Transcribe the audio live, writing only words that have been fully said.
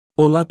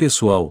Olá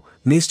pessoal,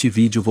 neste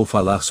vídeo vou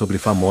falar sobre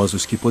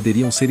famosos que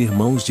poderiam ser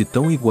irmãos de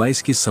tão iguais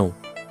que são.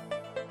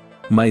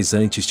 Mas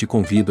antes te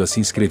convido a se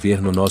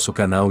inscrever no nosso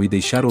canal e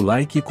deixar o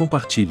like e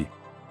compartilhe.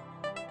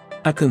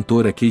 A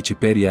cantora Katy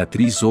Perry e a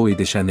atriz Zooey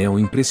Deschanel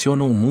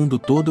impressionam o mundo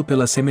todo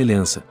pela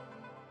semelhança.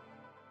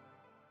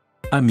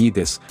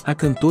 Amigas, a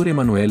cantora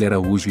Emanuele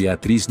Araújo e a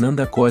atriz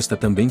Nanda Costa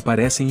também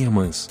parecem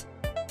irmãs.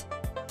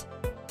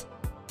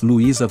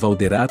 Luísa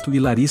Valderatto e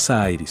Larissa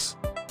Aires.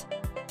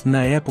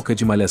 Na época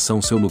de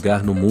Malhação Seu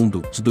Lugar no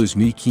Mundo, de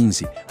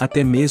 2015,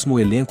 até mesmo o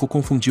elenco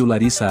confundiu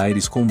Larissa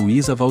Aires com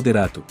Luísa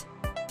Valderatto.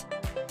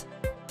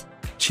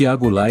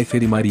 Thiago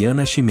Leifert e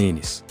Mariana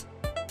Ximenes.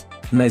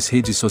 Nas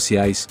redes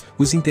sociais,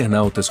 os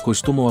internautas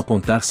costumam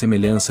apontar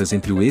semelhanças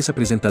entre o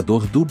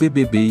ex-apresentador do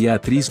BBB e a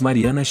atriz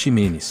Mariana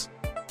Ximenes.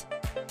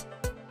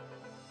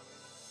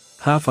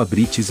 Rafa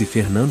Brites e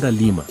Fernanda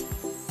Lima.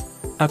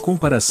 A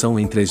comparação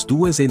entre as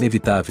duas é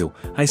inevitável,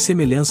 as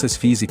semelhanças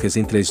físicas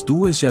entre as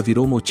duas já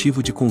virou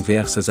motivo de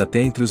conversas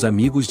até entre os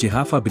amigos de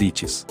Rafa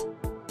Brites.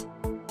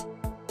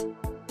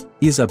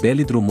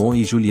 Isabelle Drummond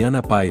e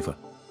Juliana Paiva.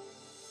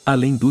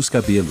 Além dos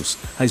cabelos,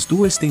 as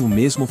duas têm o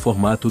mesmo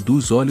formato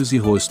dos olhos e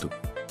rosto.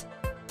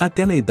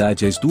 Até na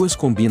idade as duas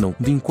combinam,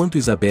 enquanto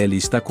Isabelle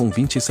está com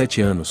 27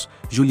 anos,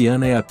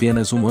 Juliana é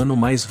apenas um ano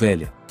mais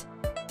velha.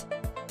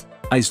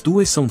 As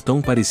duas são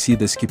tão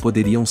parecidas que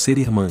poderiam ser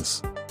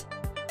irmãs.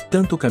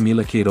 Tanto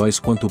Camila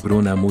Queiroz quanto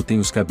Bruna Amu têm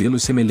os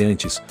cabelos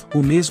semelhantes,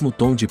 o mesmo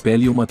tom de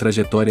pele e uma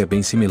trajetória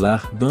bem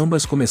similar,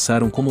 ambas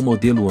começaram como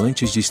modelo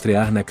antes de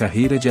estrear na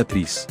carreira de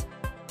atriz.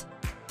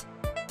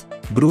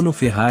 Bruno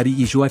Ferrari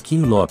e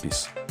Joaquim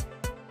Lopes.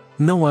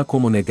 Não há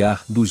como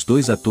negar, os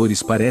dois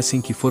atores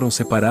parecem que foram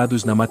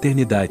separados na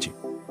maternidade.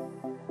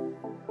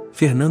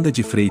 Fernanda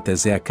de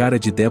Freitas é a cara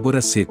de Débora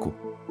Seco.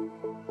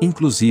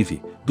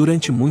 Inclusive,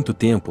 durante muito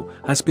tempo,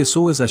 as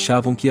pessoas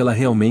achavam que ela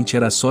realmente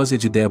era a sósia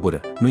de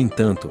Débora. No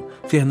entanto,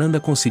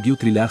 Fernanda conseguiu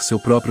trilhar seu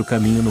próprio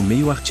caminho no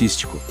meio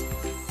artístico.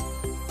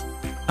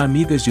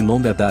 Amigas de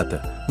longa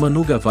data,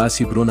 Manu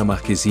Gavassi e Bruna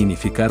Marquezine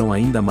ficaram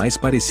ainda mais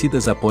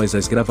parecidas após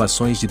as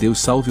gravações de Deus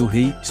Salve o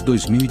Rei,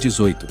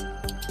 2018.